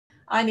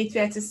I need to be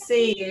able to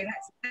see you.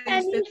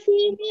 Can you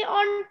see me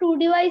on 2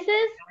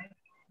 devices?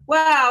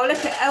 Wow,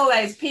 look at all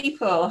those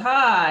people.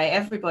 Hi,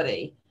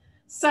 everybody.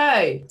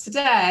 So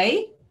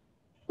today...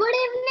 Good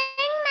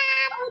evening,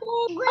 ma'am.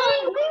 Good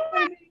evening,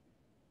 ma'am.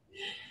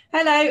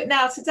 Hello.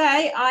 Now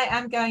today I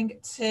am going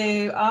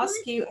to ask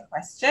you a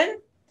question.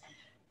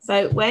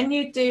 So when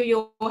you do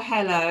your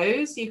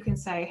hellos, you can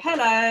say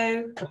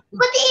hello.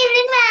 Good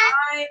evening,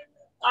 ma'am.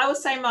 I will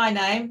say my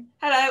name.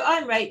 Hello,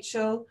 I'm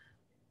Rachel.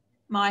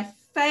 My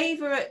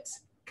favourite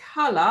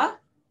colour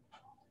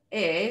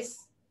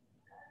is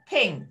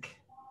pink.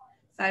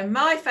 So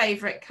my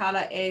favourite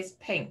colour is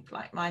pink,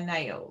 like my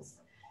nails.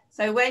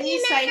 So when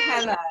you say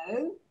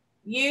hello,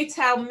 you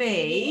tell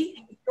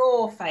me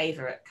your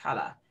favourite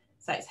colour.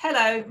 So it's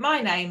hello,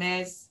 my name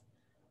is,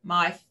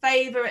 my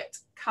favourite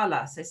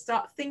colour. So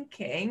start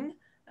thinking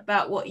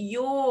about what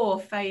your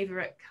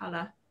favourite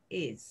colour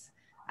is.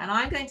 And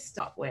I'm going to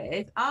start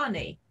with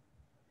Arnie.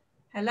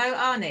 Hello,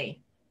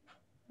 Arnie.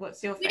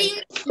 What's your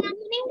favourite?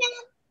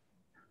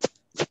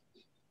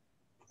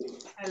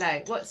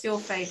 Hello, what's your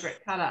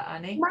favourite colour,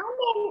 Arnie? My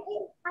name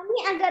is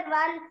Ani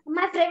Agarwal.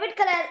 My favourite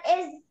colour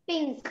is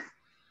pink.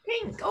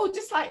 Pink. Oh,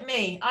 just like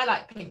me. I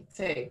like pink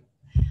too.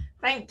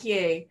 Thank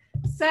you.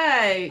 So,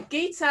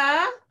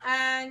 Geeta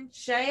and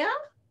Shaya.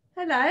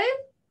 Hello.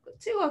 Got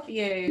 2 of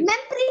you.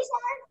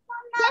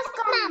 Yes,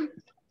 ma'am.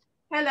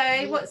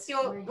 Hello. What's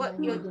your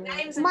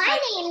names? My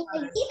name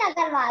is Geeta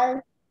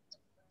Agarwal.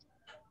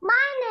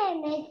 My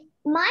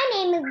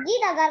name is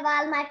Geeta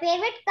Agarwal. My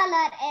favourite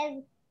colour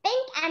is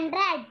pink and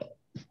red.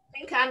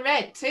 Pink and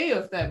red. 2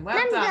 of them. Well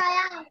done.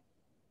 Jaya.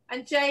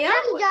 And Jaya.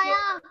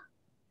 Jaya.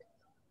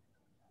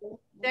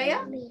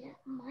 Jaya.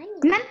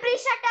 Ma'am,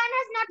 Prisha Tan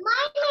is not.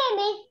 My name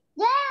is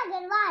Jaya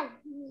Agarwal.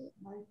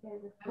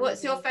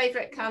 What's your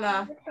favourite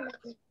colour?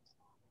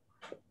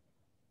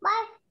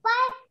 My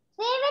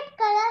favourite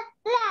colour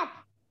red.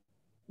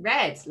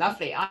 Red.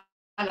 Lovely. I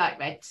like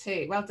red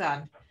too. Well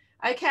done.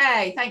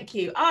 Okay. Thank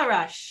you.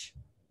 Arash.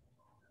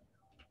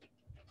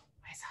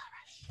 Where's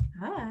Arash?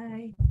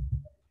 Hi.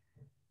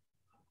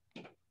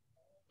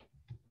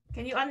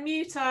 Can you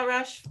unmute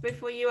Arash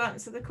before you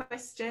answer the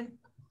question?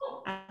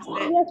 Yes,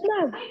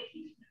 ma'am.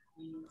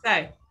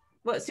 So,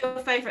 what's your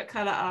favourite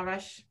colour,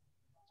 Arash?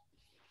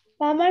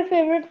 My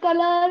favourite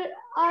colour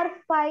are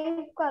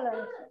 5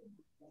 colours.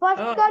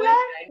 First colour,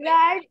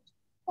 red.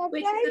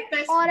 Which Second, is the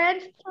best?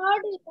 orange.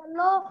 Third,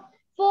 yellow.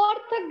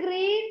 Fourth,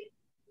 green.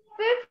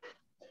 Fifth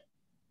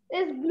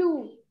is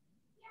blue.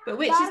 But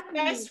which is the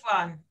best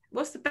one?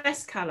 What's the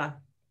best colour?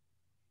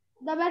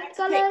 The best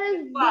colour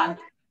is one.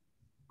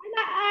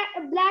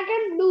 Black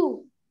and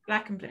blue.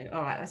 Black and blue.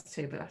 All right, that's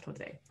 2, but that'll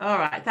do. All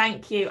right,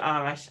 thank you,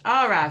 Arash.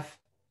 Arav.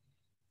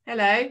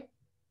 Hello.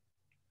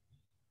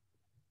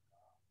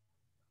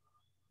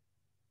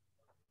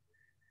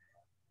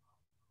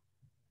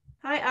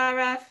 Hi,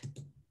 Arav.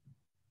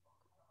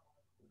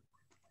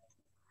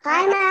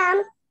 Hi,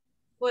 ma'am.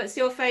 What's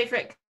your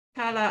favourite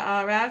colour,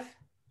 Arav?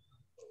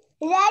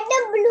 Red,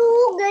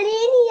 blue,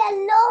 green,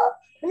 yellow,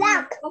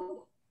 black.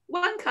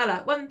 One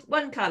colour.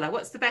 One colour.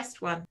 What's the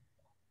best one?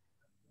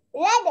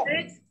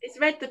 Red. Is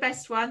red the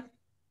best one?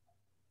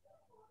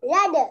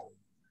 Red.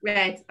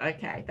 Red.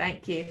 Okay,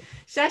 thank you.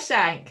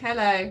 Shashank,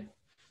 hello.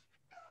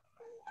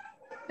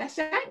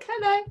 Shashank,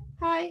 hello.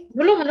 Hi.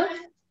 Bolo, hello.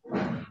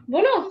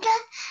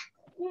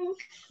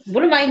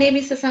 Bolo, my name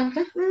is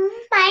Sasanka.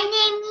 My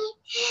name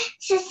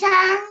is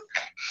Sasank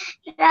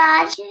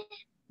Raj.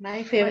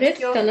 My favorite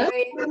color?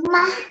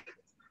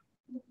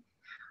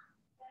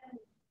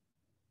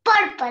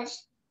 Purple.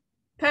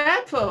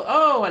 Purple.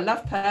 Oh, I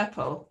love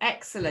purple.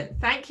 Excellent.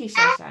 Thank you,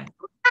 Shashank.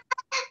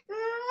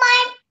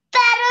 My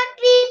parrot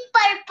is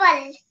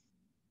purple.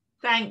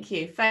 Thank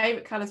you.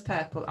 Favourite colour's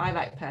purple. I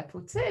like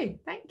purple too.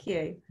 Thank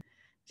you.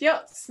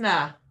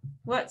 Jyotsna,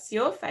 what's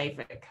your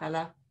favourite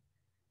colour?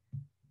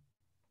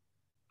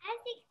 I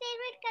have 6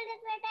 favourite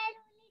colors, but I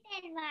only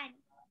tell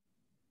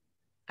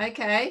one.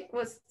 Okay.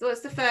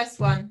 What's the first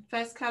one?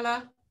 First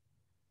colour?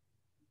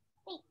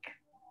 Pink.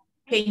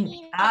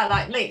 Pink. Ah,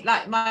 like me,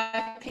 like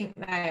my pink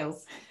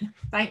nails.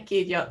 Thank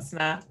you,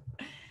 Jyotsna.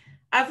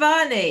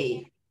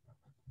 Avani.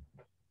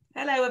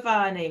 Hello,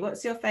 Avani.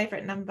 What's your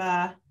favourite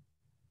number?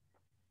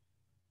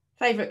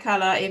 Favourite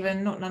colour,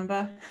 even, not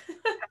number.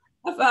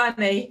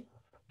 Avani.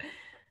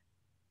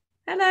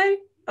 Hello.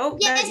 Oh,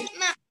 Yes, no.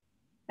 ma'am.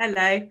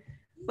 Hello.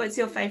 What's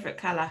your favourite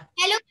colour?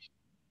 Hello.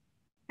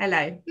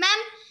 Hello.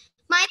 Ma'am,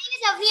 my name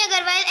is Avni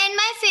Agarwal and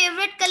my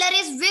favourite colour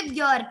is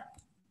Vibgyor.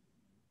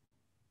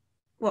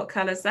 What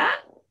colour's that?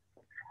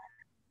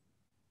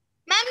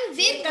 Ma'am,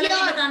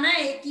 Vibgyor.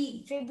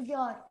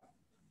 Vibgyor.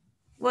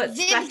 What's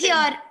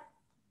Vibgyor.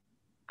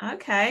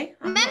 Okay.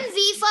 Ma'am, V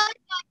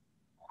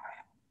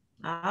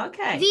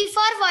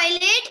for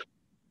violet,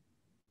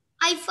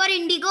 I for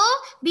indigo,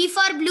 B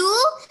for blue,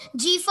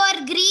 G for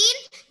green,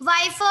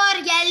 Y for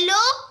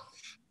yellow,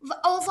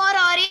 O for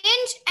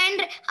orange,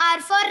 and R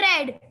for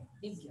red.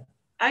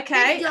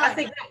 Okay, I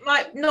think that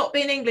might not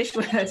be an English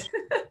word.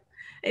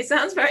 It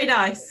sounds very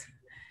nice.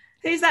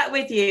 Who's that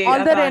with you?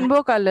 All the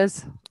rainbow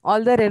colors.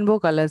 All the rainbow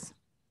colors.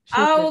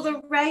 Oh,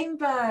 the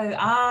rainbow.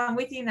 Ah, I'm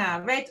with you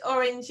now. Red,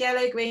 orange,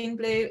 yellow, green,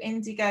 blue,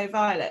 indigo,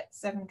 violet.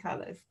 7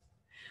 colours.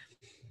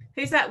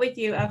 Who's that with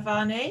you,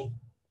 Avani?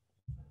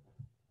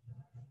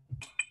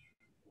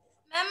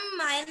 Ma'am,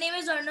 my name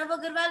is Arnav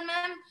Agarwal,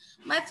 ma'am.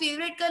 My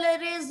favorite color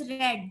is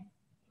red.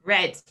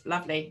 Red.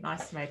 Lovely.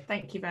 Nice red.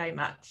 Thank you very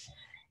much.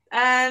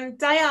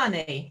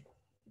 Diani.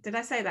 Did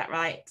I say that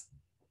right?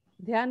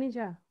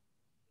 Dhyanija.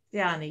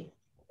 Diani.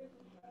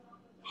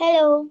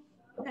 Hello.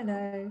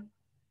 Hello.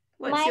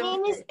 My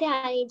name is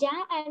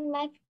Dhyanija and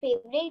my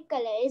favorite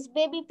color is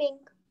baby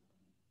pink.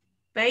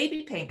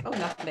 Baby pink. Oh,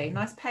 lovely.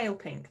 Nice pale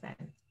pink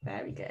then.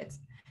 Very good.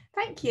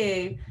 Thank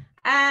you.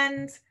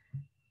 And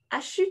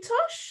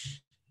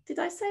Ashutosh. Did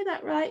I say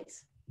that right?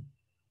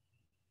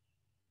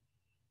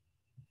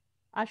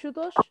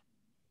 Ashutosh.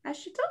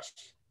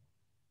 Ashutosh?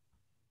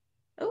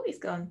 Oh, he's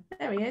gone.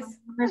 There he is.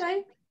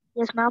 Hello.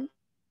 Yes, ma'am.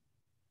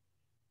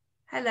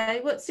 Hello.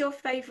 What's your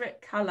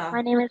favourite colour?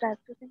 My name is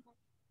Ashutosh.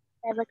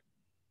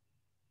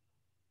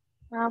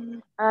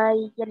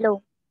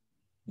 Yellow.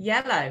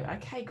 Yellow.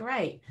 Okay,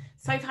 great.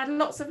 So we've had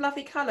lots of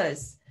lovely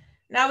colours.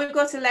 Now we've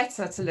got a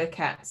letter to look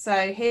at.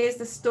 So here's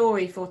the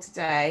story for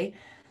today.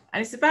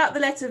 And it's about the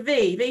letter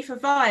V. V for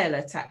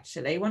violet,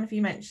 actually. One of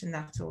you mentioned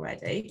that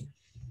already.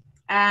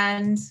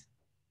 And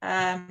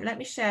let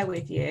me share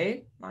with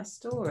you my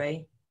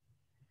story.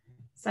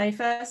 So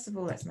first of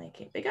all, let's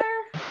make it bigger.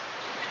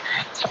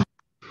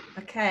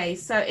 Okay,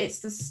 so it's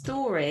the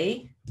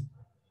story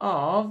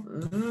of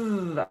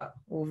V,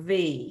 or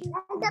V.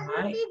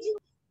 Right?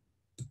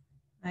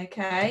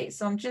 Okay,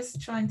 so I'm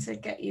just trying to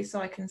get you so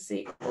I can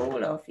see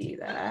all of you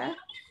there.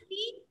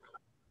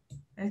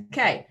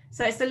 Okay,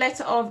 so it's the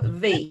letter of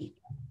V.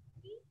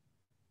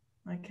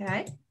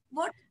 Okay.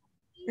 What?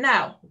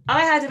 Now,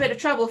 I had a bit of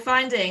trouble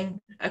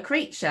finding a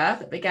creature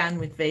that began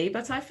with V,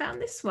 but I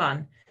found this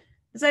one.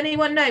 Does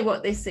anyone know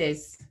what this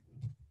is?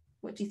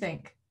 What do you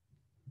think?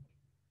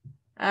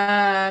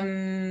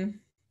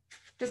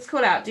 Just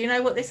call out. Do you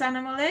know what this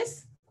animal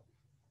is?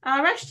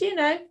 Arash, do you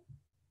know?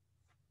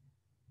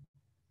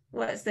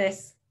 What's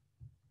this?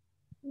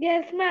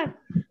 Yes, ma'am.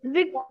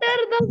 Victor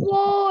the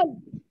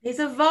vole. It's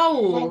a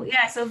vole.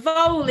 Yes, a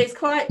vole is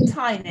quite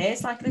tiny.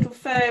 It's like a little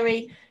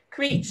furry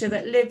creature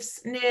that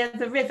lives near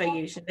the river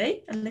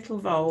usually, a little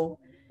vole.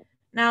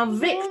 Now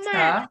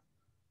Victor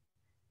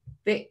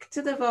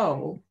the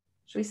vole,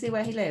 shall we see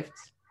where he lived?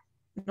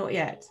 Not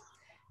yet.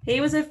 He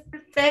was a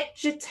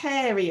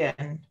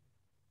vegetarian.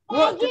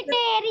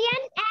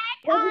 Vegetarian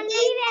and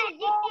only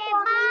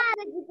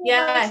vegetables.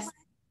 Yes.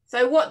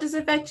 So what does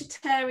a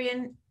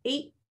vegetarian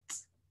eat?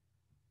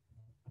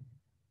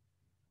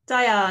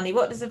 Diane,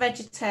 what does a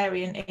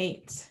vegetarian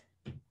eat?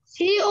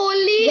 She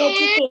only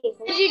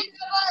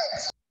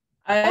vegetables.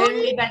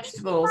 Only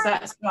vegetables,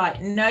 that's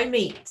right. No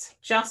meat,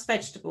 just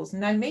vegetables.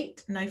 No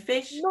meat, no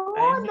fish,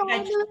 only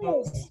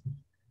vegetables.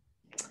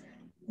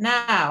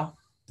 Now,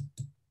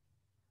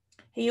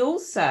 he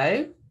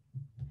also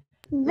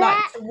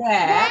liked to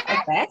wear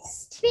a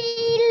vest.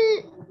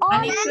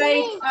 And he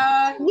played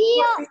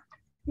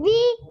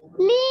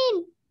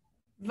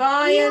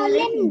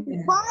violin.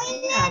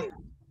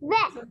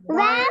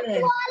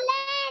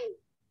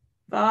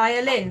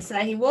 Violin. So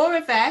he wore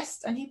a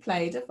vest and he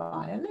played a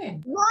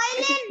violin.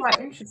 This is quite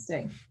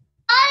interesting.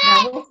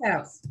 Now, what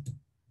else?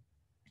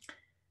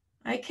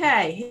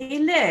 Okay, he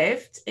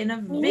lived in a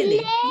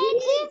village.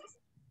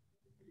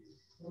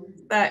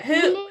 But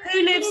who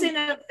lives in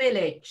a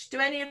village? Do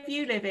any of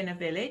you live in a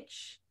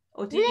village?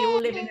 Or do you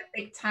all live in a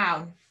big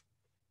town?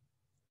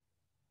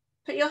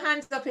 Put your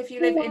hands up if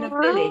you live in a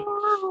village,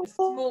 a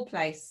small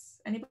place.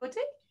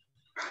 Anybody?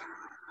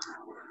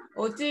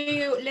 Or do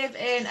you live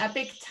in a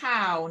big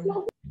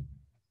town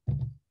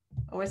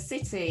or a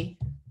city?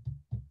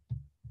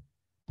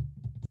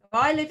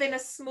 I live in a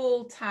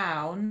small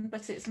town,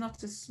 but it's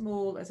not as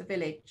small as a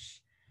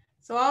village.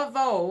 So our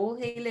vole,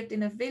 he lived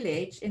in a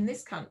village in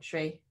this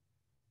country.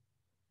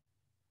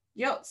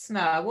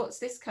 Yotsna, what's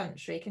this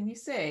country? Can you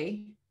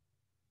see?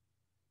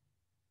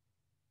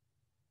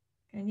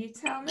 Can you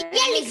tell me?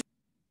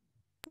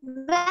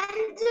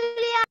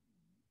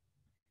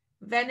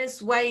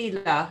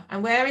 Venezuela.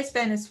 And where is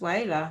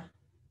Venezuela?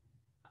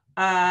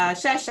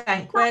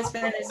 Shashank, where's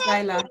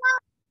Venezuela?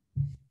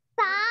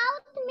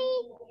 South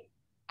America.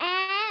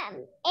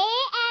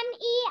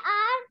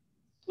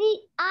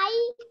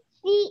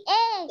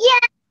 Yes.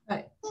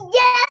 Right.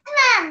 Yes,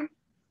 ma'am.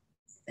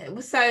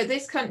 So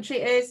this country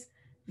is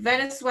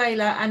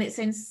Venezuela and it's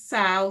in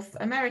South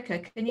America.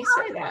 Can you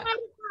say that?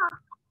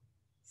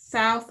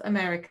 South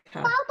America.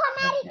 South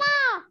America.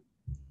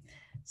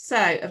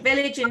 So a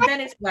village in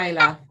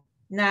Venezuela.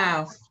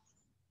 Now,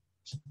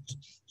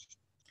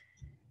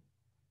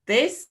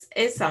 this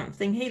is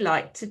something he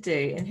liked to do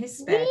in his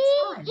spare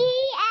time.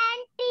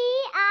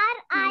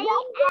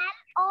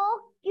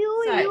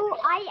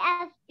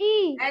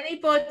 VENTRILOQUIST.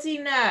 Anybody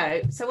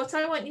know? So what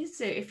I want you to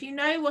do, if you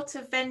know what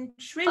a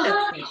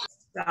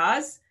ventriloquist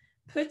does,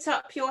 put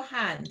up your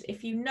hand.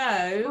 If you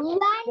know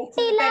what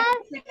a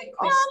ventriloquist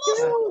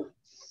does.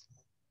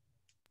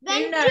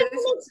 Who knows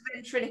what a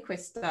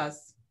ventriloquist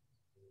does?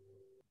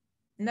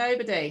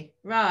 Nobody.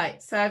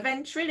 Right. So a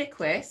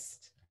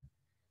ventriloquist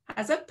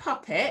has a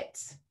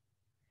puppet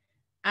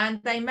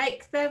and they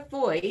make their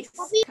voice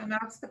come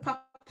out of the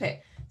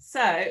puppet.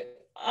 So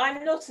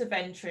I'm not a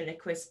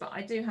ventriloquist, but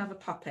I do have a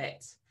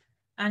puppet.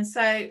 And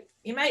so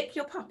you make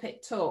your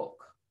puppet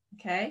talk,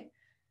 okay?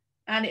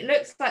 And it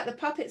looks like the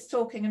puppet's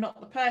talking and not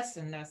the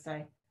person. They'll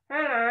say,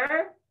 hello,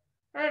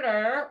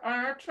 hello,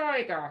 I'm a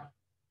tiger.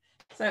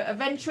 So a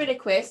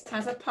ventriloquist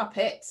has a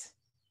puppet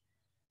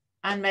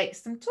and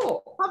makes them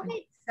talk.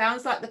 It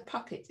sounds like the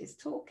puppet is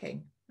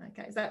talking.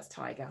 Okay, so that's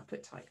tiger. I'll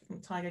put tiger.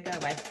 Tiger, go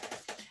away.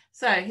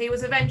 So he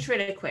was a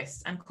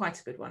ventriloquist and quite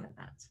a good one at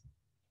that.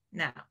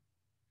 Now,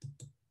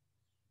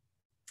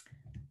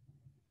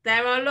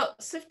 there are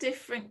lots of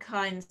different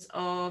kinds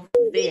of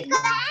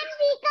vehicles.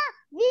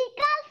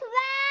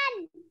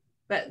 Van.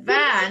 But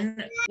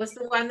van was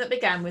the one that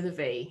began with a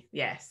V,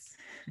 yes.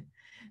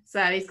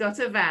 So he's got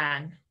a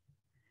van.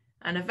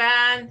 And a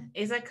van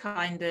is a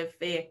kind of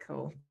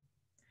vehicle.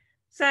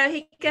 So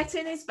he'd get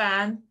in his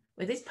van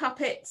with his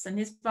puppets and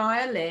his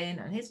violin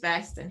and his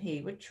vest and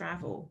he would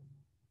travel.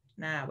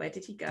 Now, where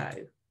did he go?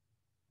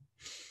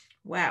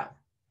 Well,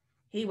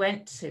 he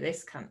went to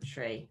this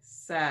country.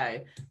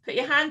 So put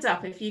your hand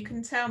up if you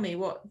can tell me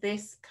what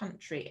this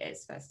country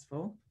is, first of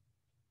all.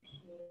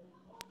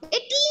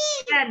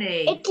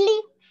 Italy. Italy.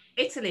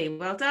 Italy,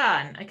 well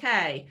done.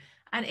 Okay.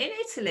 And in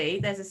Italy,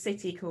 there's a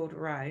city called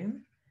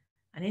Rome.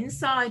 And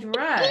inside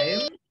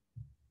Rome,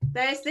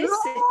 there's this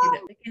city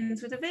that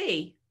begins with a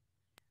V.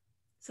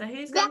 So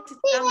who's going to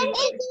tell me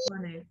what this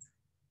one is?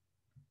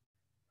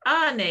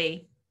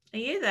 Arnie, are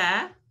you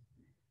there?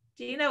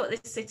 Do you know what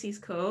this city's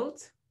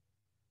called?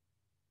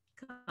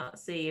 Can't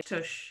see you.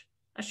 Tush.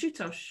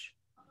 Ashutosh.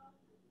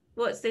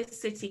 What's this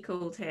city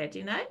called here? Do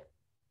you know?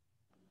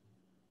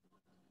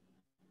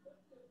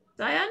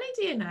 Diane,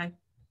 do you know?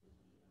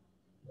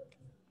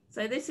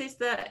 So this is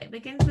it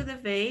begins with a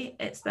V.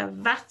 It's the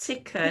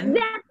Vatican.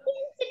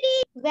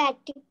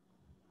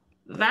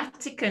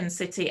 Vatican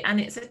City. And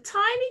it's a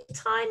tiny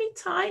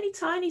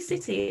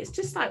city. It's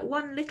just like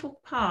one little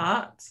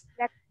part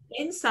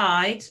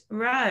inside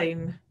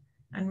Rome.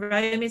 And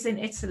Rome is in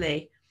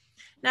Italy.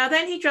 Now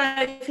then he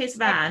drove his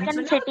van to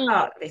another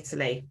part of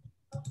Italy.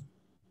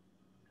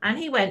 And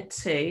he went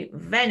to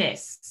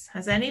Venice.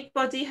 Has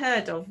anybody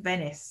heard of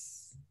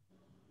Venice?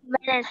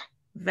 Venice.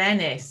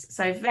 Venice.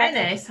 So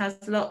Venice has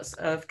lots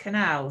of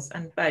canals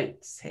and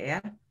boats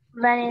here.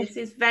 Venice. This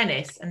is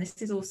Venice, and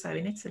this is also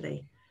in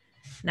Italy.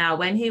 Now,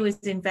 when he was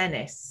in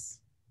Venice,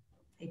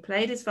 he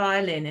played his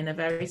violin in a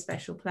very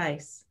special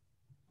place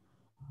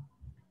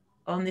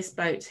on this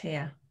boat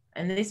here.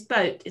 And this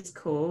boat is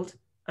called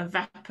a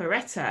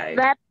vaporetto.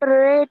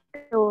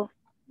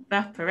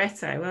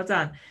 Vaporetto, well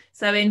done.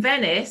 So in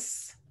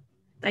Venice,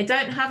 they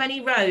don't have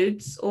any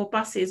roads or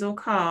buses or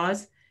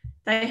cars.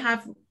 They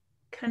have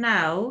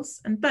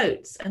canals and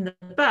boats, and the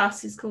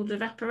bus is called a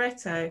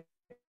vaporetto.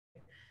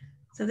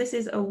 So this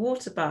is a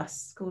water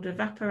bus called a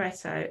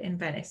vaporetto in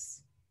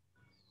Venice.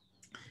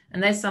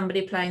 And there's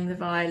somebody playing the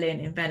violin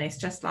in Venice,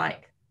 just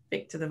like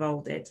Victor the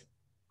Vole did.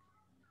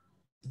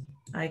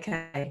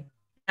 Okay,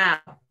 now,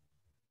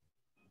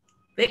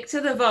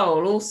 Victor the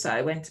Vole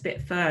also went a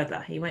bit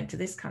further. He went to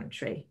this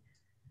country.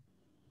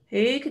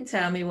 Who can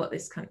tell me what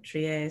this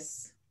country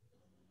is?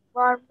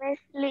 What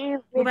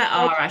about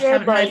Arash? I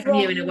haven't heard from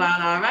you in a while,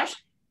 Arash.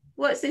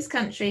 What's this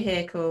country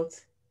here called?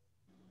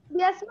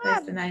 Yes, Where's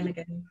ma'am. the name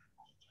again?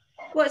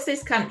 What's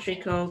this country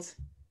called?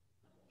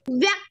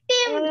 This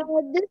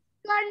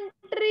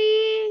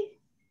country.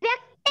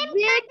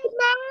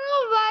 Vietnam,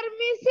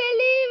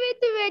 vermicelli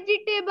with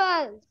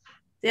vegetables.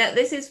 Yeah,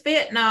 this is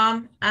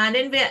Vietnam. And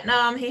in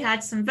Vietnam, he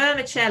had some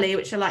vermicelli,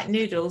 which are like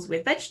noodles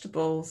with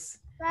vegetables.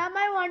 Ma'am,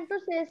 I want to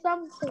say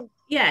something.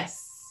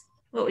 Yes.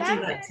 What would you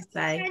Ma'am, like to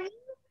say?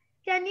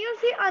 Can you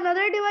see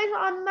another device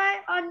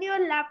on your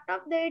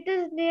laptop? That it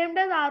is named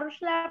as Arush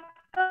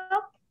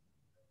laptop.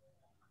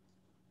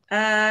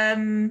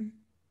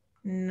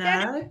 No.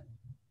 I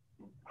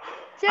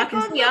Check can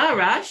on see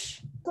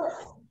Arash.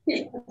 and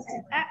you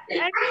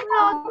will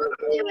also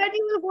see when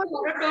you will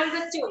go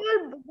back to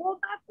him,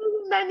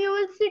 then you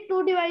will see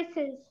two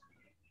devices.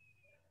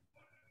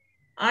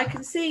 I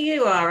can see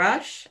you,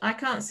 Arash. I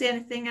can't see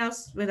anything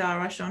else with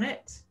Arash on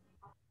it.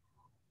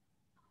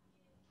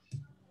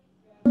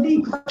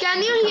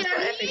 Can you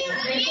hear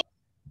me?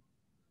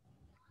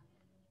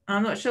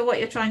 I'm not sure what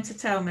you're trying to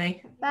tell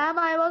me. Ma'am,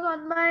 I was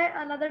on my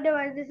another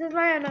device. This is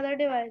my another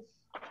device.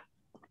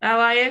 Oh,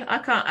 are you? I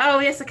can't. Oh,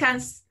 yes, I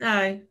can.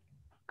 No.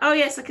 Oh,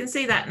 yes, I can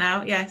see that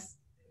now. Yes.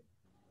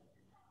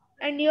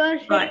 And you are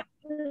right.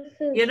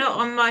 You're not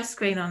on my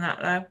screen on that,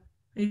 though.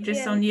 You're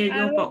just on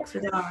your box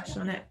with Arash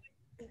on it.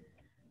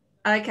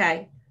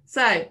 Okay.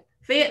 So,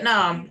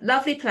 Vietnam,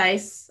 lovely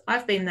place.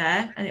 I've been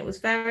there and it was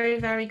very,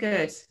 very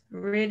good.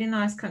 Really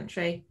nice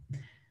country.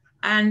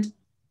 And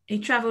he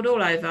travelled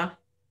all over,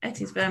 ate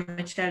his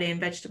vermicelli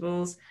and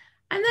vegetables,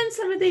 and then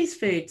some of these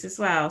foods as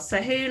well. So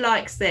who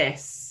likes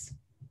this?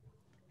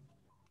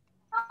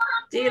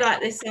 Do you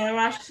like this,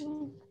 Arash?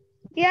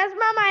 Yes,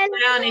 ma'am. I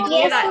Leonie, do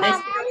you like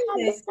this?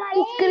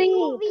 ice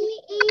cream.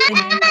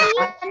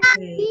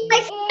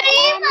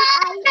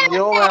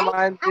 No, ma'am,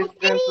 I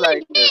didn't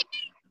like it.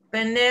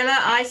 Vanilla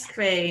ice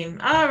cream.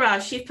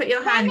 Arash, you put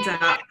your hand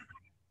up.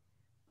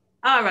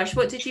 Arash,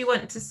 what did you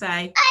want to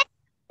say?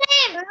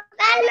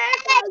 I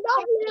like all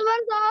the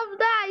flavors of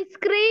the ice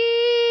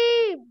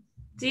cream.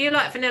 Do you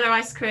like vanilla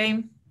ice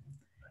cream?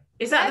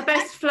 Is that the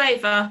best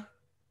flavour?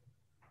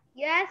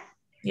 Yes.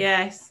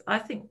 Yes, I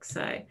think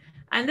so.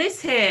 And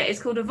this here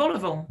is called a vol au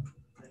vent,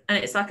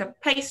 and it's like a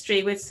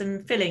pastry with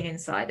some filling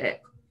inside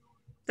it.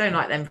 Don't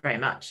like them very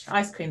much.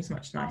 Ice cream's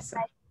much nicer.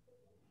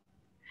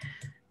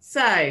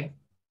 So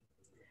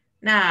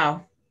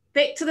now,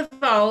 Victor the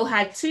Vole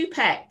had two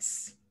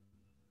pets.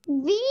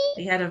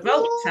 He had a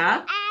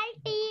vulture.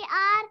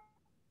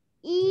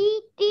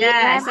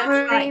 Yes,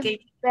 that's right.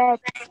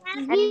 VAMPIRVAT.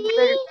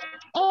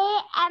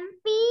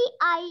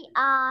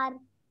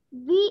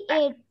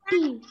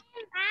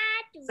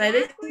 So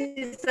this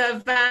is a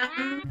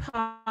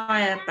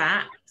vampire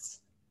bat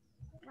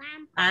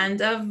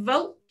and a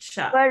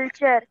vulture.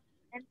 Vulture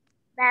and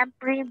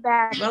vampire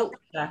bat. Vulture,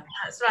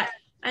 that's right.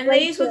 And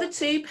these were the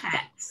two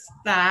pets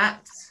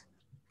that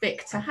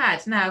Victor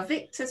had. Now,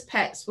 Victor's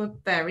pets were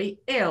very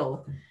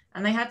ill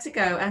and they had to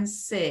go and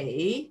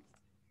see.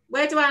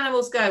 Where do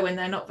animals go when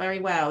they're not very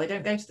well? They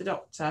don't go to the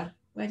doctor.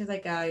 Where do they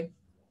go?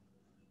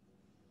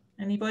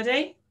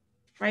 Anybody?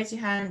 Raise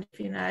your hand if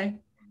you know.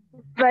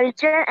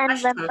 Vulture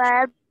and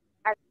vampire.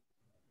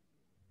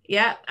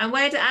 Yeah, and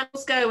where do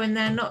animals go when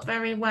they're not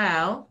very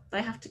well?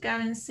 They have to go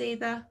and see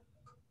the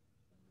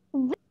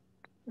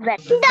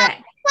Vet.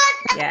 vet.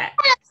 Yeah,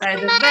 so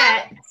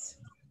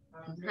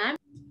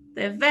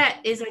the vet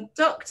is a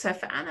doctor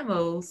for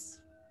animals.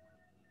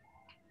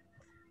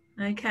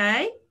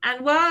 Okay,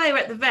 and while they were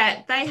at the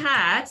vet, they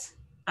had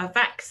a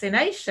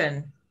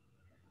vaccination.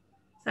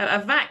 So a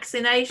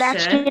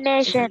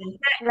vaccination.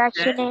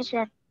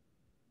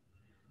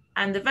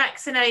 And the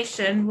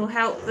vaccination will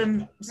help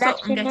them stop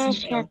them getting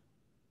ill.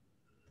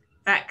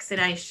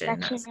 Vaccination.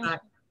 That's right.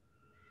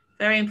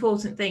 Very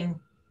important thing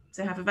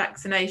to have a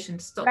vaccination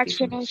to stop you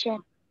from...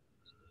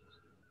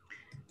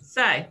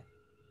 So,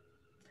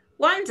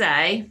 one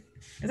day,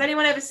 has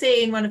anyone ever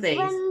seen one of these?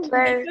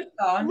 They put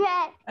on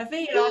a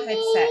VR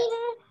headset.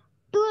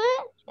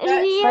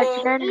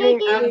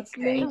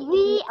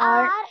 We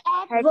are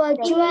at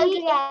virtual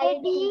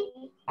reality.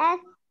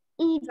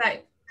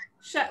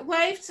 So,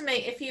 wave to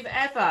me if you've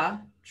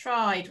ever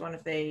tried one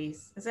of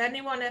these. Has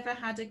anyone ever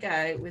had a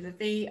go with a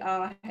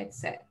VR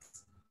headset?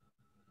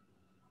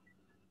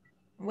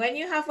 When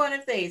you have one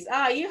of these,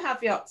 you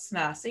have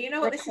Yotsna, so you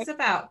know what this is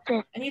about.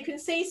 And you can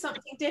see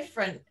something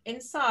different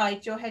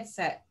inside your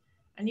headset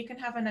and you can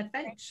have an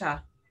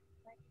adventure.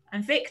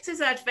 And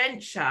Victor's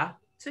adventure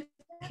took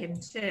him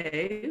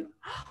to...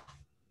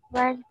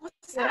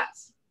 What's that?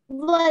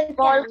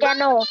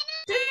 Volcano.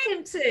 Took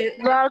him to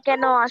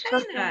Volcano.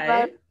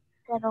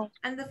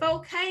 And the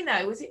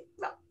volcano was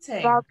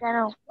erupting.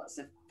 Volcano. Lots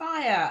of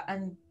fire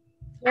and...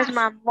 Yes,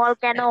 ma'am.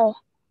 Volcano.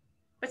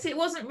 But it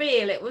wasn't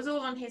real. It was all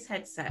on his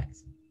headset.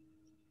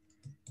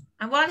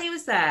 And while he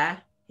was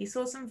there, he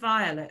saw some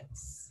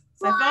violets.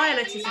 So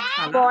violet is a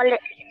colour. Violet.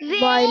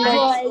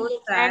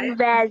 And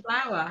vase.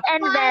 Flower.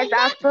 And vase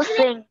also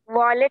sing.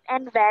 Violet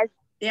and vase.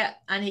 Yeah,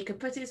 and he could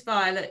put his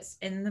violets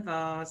in the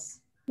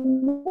vase.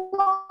 When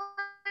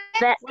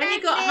he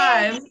got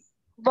home,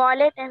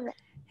 violet and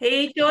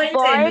he joined in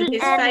with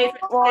his favourite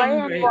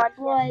sing group.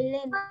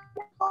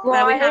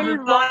 So we have a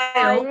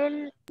viol,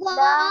 and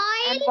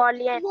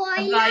violin. a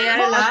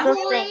viola,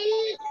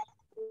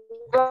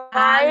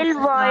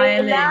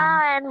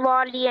 Viola and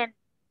violin.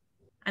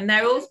 and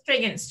they're all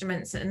string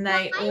instruments and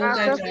they all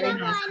go very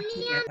nicely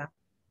together.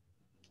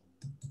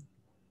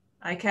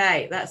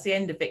 Okay, that's the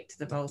end of Victor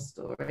the Vole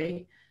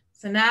story.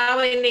 So now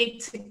we need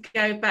to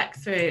go back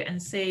through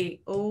and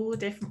see all the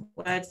different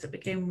words that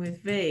begin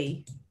with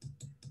V.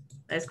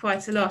 There's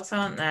quite a lot,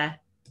 aren't there?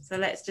 So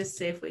let's just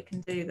see if we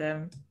can do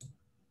them.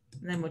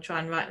 And then we'll try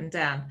and write them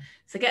down.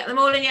 So get them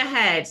all in your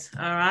head,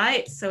 all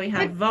right? So we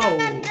have vole.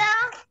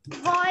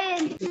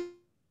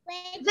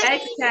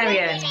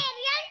 Vegetarian.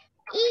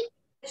 Eat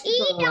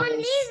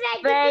only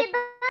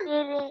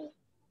vegetables.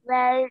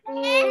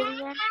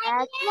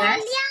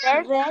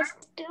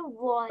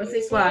 What's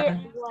this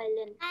one?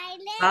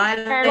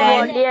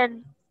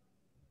 Violin.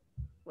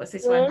 What's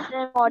this one?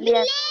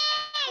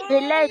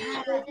 Village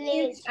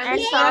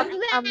and South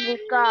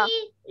America.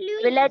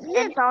 Village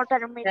in South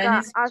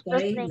America.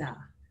 Venezuela.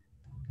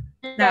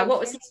 Now, what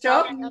was his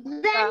job?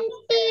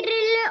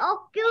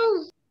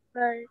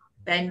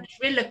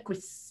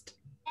 Ventriloquist.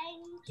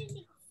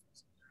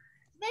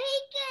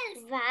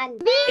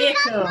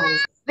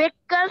 Vehicles.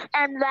 Vehicles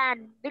and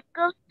van.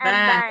 Vehicles and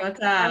van.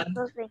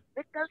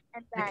 Vehicles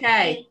and van.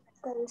 Okay.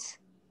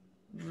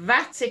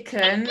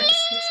 Vatican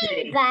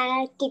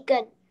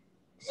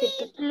City.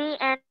 Italy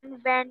and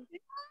Venice.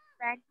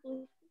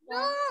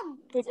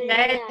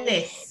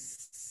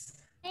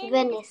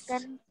 Venice.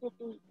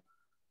 City.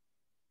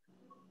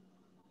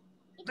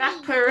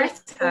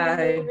 Vaporetto.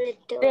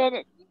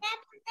 Venice.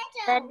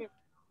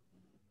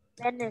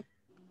 Venice.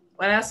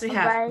 What else we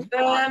have?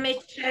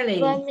 Vermicelli.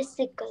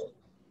 Vermicicle.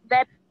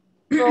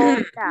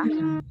 Veprota.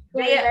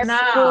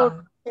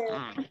 Vietnam.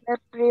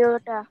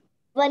 Veprota.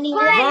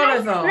 Vanilla.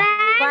 Volleyball.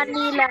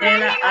 Vanilla.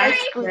 Vanilla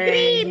ice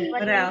cream. What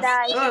Vanilla else?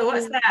 ice Oh,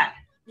 what's cream. that?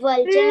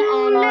 Vulture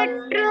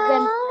and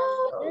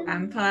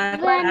Vampire.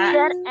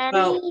 Vulture and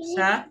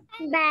Vulture.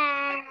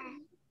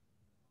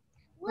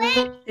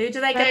 Who do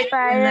they go to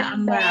vampire when they're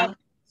and unwell?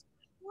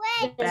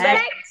 vet.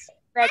 Vet.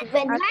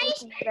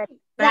 Vet.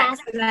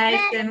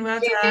 Vaccination. Well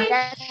done.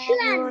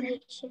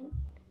 Vaccination.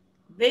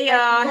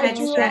 VR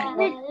headset.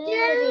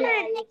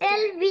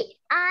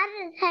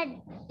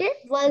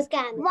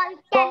 Volcano.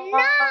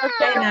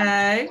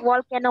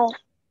 Volcano.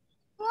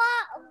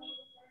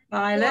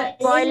 Violet.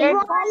 Violet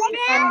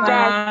and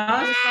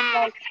Vase.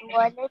 red.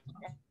 Violet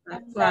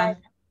That's and one. red.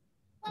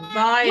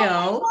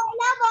 Viol.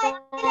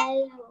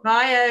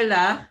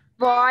 Viola.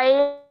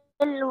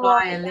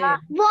 Violin.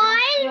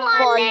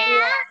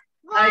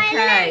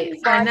 Okay,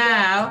 so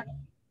now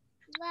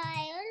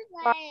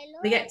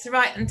we get to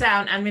write them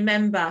down and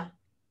remember.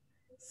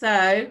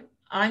 So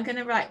I'm going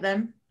to write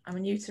them. I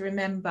want you to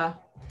remember.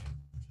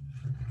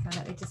 So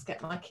let me just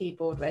get my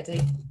keyboard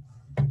ready.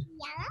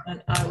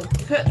 And I will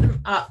put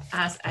them up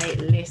as a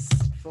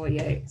list for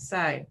you.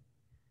 So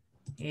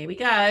here we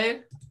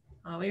go.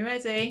 Are we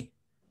ready?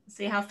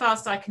 See how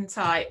fast I can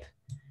type.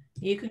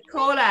 You can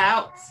call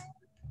out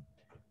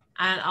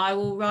and I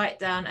will write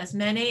down as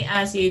many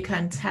as you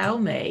can tell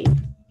me.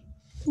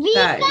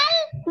 Vehicle,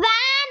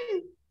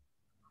 van.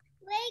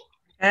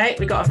 Okay,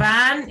 we got a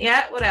van.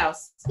 Yeah, what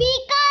else?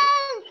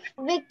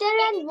 Vehicle. Victor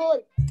and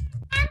Wolf.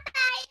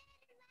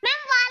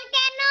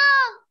 Volcano.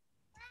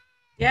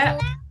 Yeah.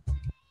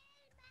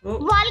 Oh,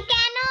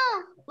 Volcano.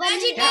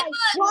 Vegetable.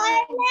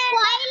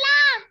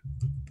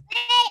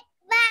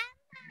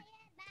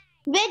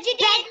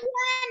 Vegetarian.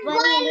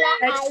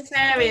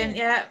 Vegetarian.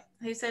 Yeah.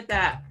 Who said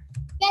that?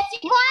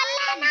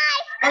 Vanilla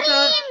ice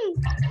cream.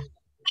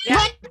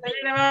 Yeah.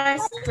 Vanilla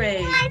ice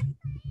cream.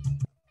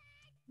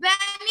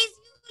 Vet.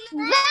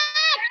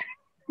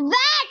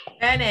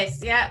 Venice.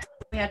 Yeah.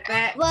 We had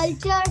vet.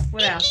 Vulture.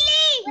 What else?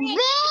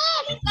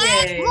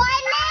 Vet. Yeah.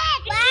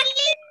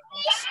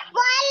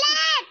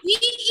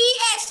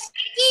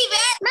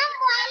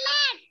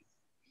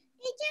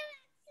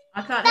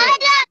 I can't hear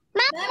it.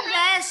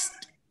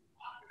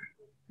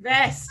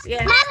 Vest.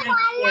 Yes. Thank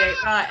you.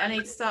 Right. I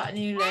need to start a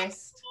new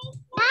list.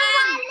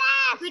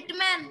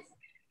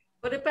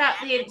 What about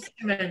the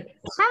instrument?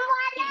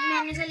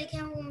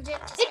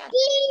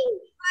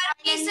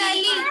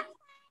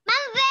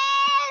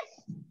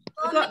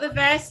 We got the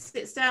vest.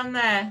 It's down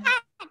there.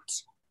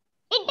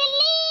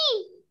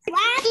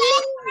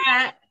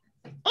 Yeah.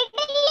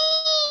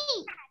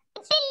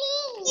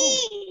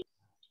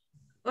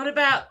 What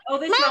about? Oh,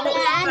 this one. What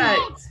was the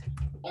boat?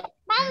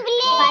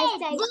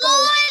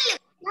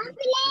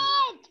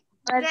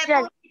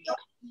 Virtual.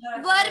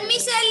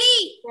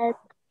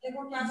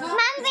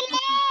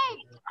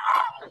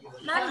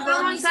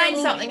 Someone's saying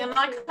something and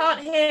I can't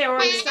hear or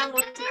understand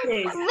what it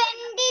is.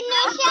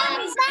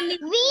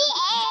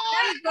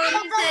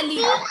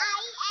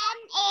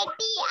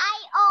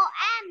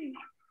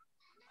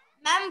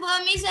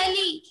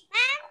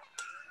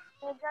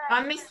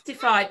 I'm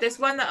mystified. There's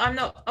one that I'm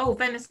not. Oh,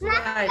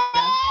 Venezuela.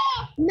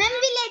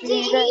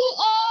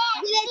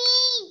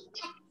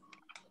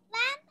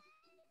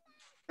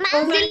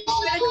 Oh,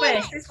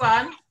 Venezuela. This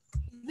one.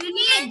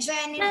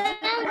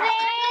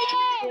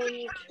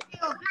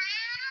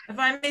 Have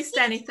I missed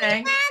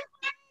anything?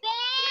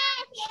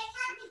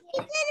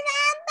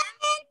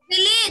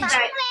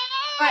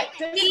 Right.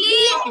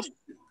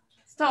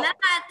 Stop.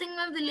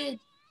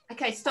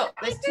 Okay, stop.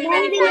 There's too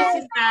many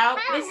voices now.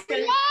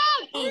 Listen.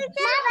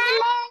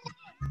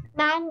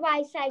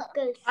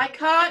 Bicycles. I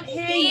can't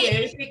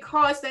hear you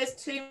because there's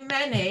too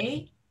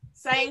many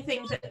saying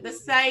things at the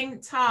same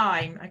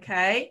time,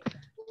 okay?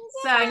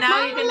 So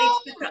now you're going to need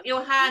to pick up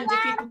your hand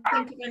if you can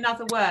think of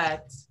another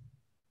word.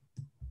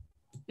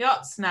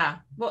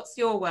 Yotsna, what's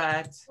your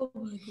word?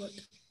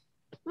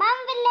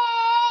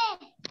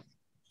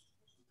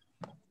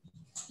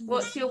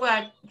 What's your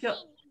word?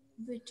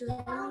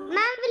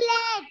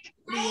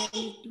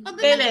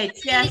 Village,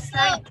 yes,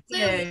 thank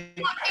you. Okay.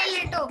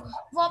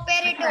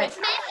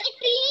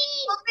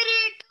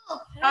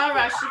 All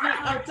right,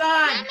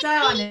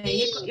 Dani,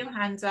 you've got your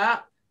hand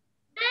up.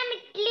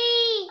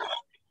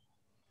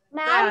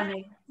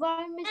 Dani.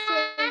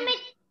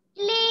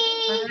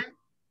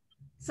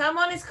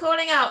 Someone is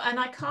calling out and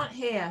I can't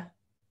hear.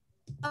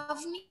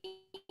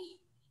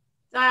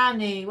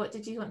 Dani, what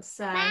did you want to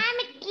say?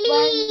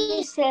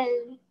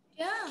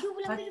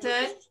 What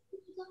did?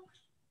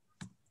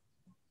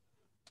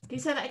 Can you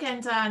say that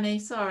again, Dani?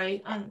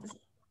 Sorry. I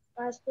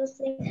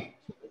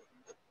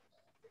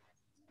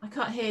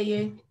can't hear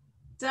you.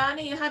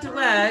 Dani, you had a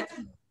word.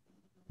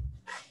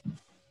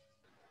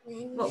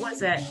 What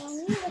was it?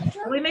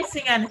 Are we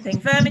missing anything?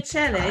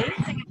 Vermicelli?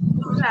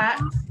 What's that?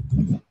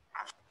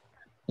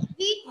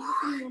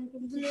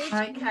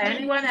 Okay,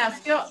 anyone else?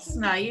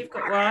 Yotsna, you've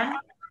got one.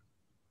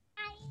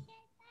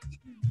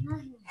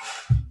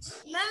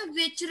 Ma'am,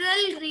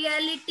 virtual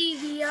reality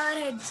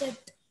VR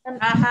headset.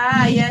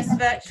 Aha, yes,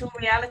 virtual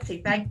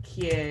reality. Thank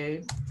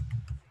you.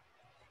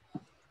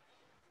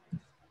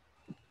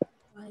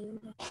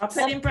 I'll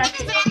put in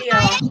brackets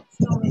VR. It's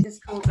normally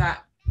just called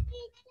that.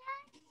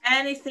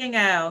 Anything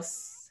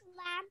else?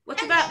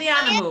 What about the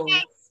animals?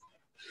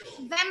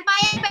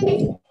 Vampire bat.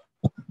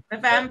 The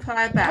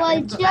vampire bat. We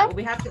haven't got that, but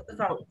we have got the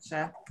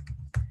vulture.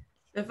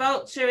 The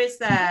vulture is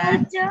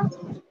there.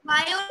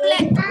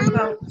 Violet. The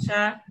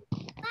vulture.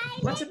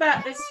 What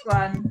about this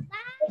one?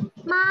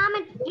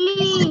 Mom,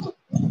 please.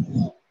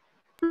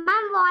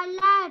 Mom,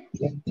 wallet.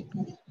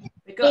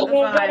 We got the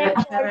violet.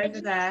 They're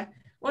over there.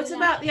 What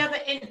about the other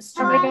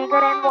instrument? Vinegar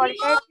and voltage.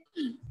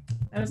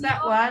 There was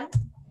that one.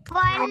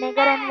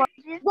 Vinegar and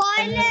voltage.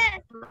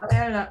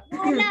 Violet.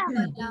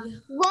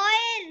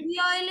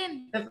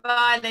 Violin. The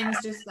violin's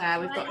just there.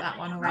 We've got that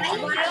one already.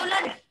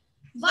 Violin.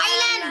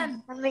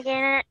 Violin.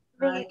 Vinegar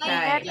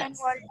Okay. and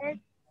voltage.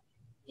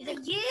 I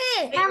think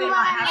we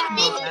might have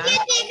more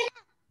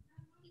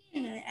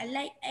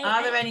now.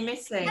 Are there any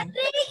missing?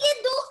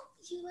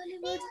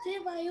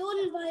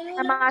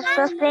 The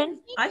master string.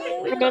 I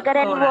think we've Vinegar got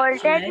and more,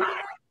 voltage. actually.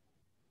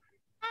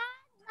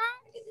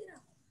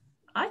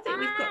 I think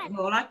we've got them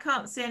all. I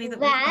can't see any that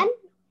we've got. Have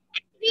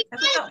we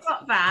not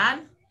got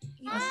van?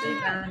 Let's do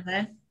van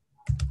then.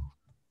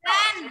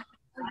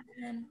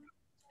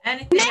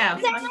 Anything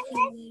else? Done.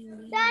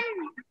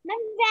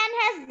 Ma'am, Van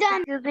has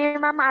done. Excuse me,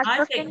 ma'am. I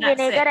Master think string,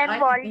 that's it. vinegar and I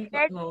think we've got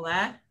voltage. them all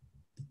there.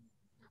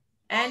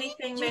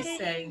 Anything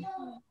missing?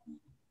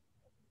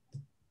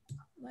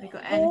 We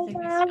got anything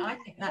missing? I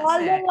think that's it.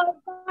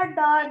 are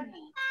done.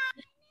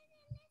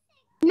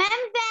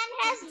 Ma'am, Van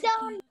has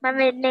done. Ma'am,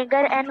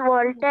 vinegar and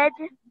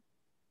voltage.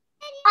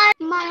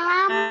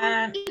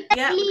 Ma'am,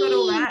 Yeah, we got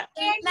all that.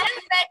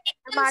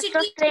 The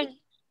master string,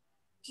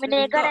 We've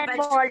vinegar got and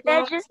vegetables,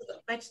 voltage. we've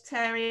got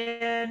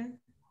vegetarian.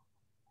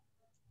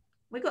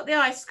 We got the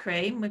ice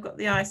cream. We've got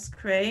the ice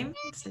cream.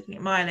 Just looking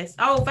at my list.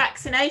 Oh,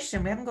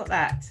 vaccination. We haven't got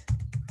that.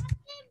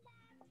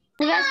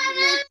 We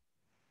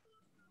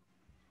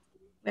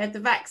had the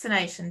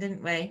vaccination,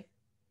 didn't we?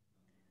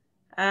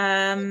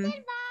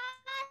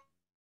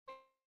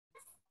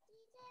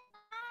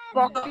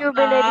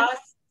 Vocabulary.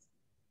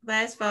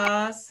 There's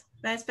Vars.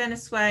 There's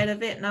Venezuela,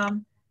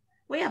 Vietnam.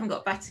 We haven't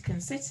got Vatican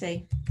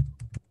City.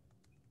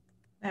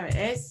 There it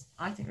is.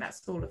 I think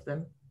that's all of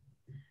them.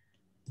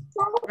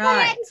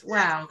 Right.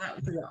 Wow, that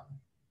was a lot.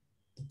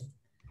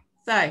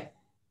 So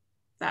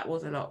that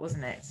was a lot,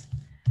 wasn't it?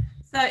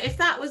 So if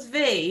that was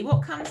V,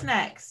 what comes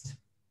next?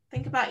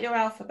 Think about your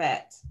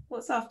alphabet.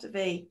 What's after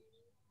V?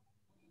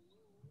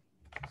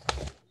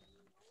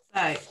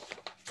 So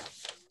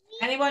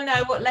anyone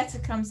know what letter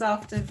comes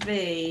after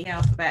V in the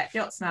alphabet?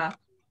 Jyotsna.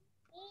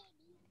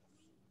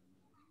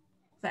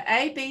 So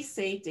A, B,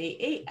 C, D,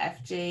 E,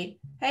 F, G,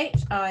 H,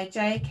 I,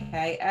 J,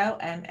 K, L,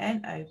 M,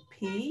 N, O,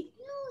 P,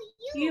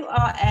 Q,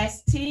 R,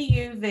 S, T,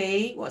 U,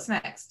 V. What's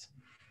next?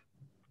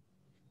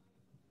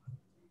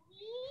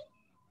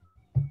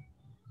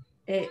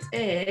 It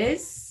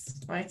is,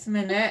 wait a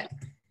minute.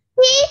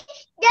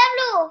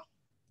 W.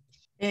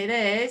 It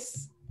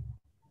is.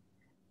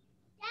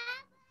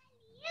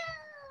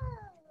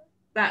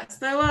 That's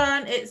the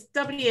one. It's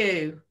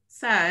W.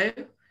 So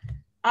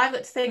I've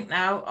got to think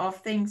now of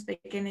things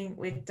beginning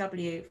with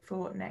W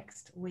for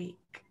next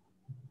week.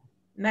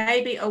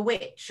 Maybe a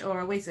witch or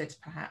a wizard,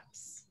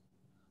 perhaps.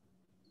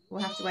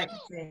 We'll have to wait and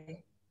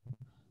see.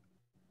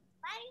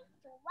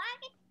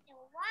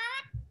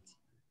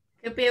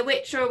 Could be a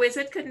witch or a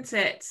wizard, couldn't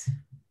it?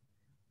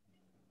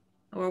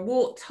 Or a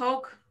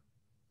warthog,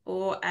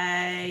 or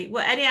a,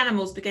 well, any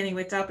animals beginning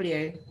with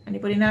W.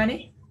 Anybody know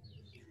any?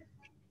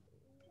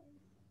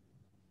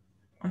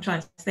 I'm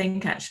trying to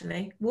think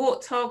actually.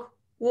 Warthog,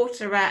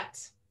 water rat.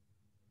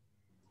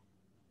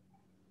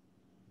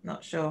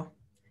 Not sure.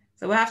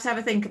 So we'll have to have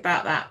a think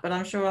about that, but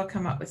I'm sure I'll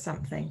come up with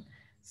something.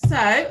 So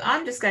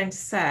I'm just going to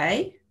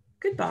say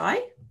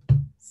goodbye.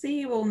 See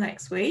you all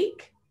next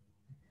week.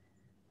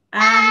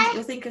 And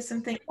we'll think of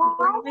something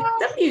with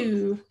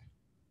W.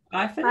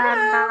 Bye for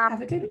now.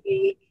 Have a good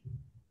week.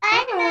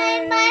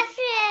 Bye, my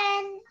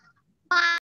friend. Bye.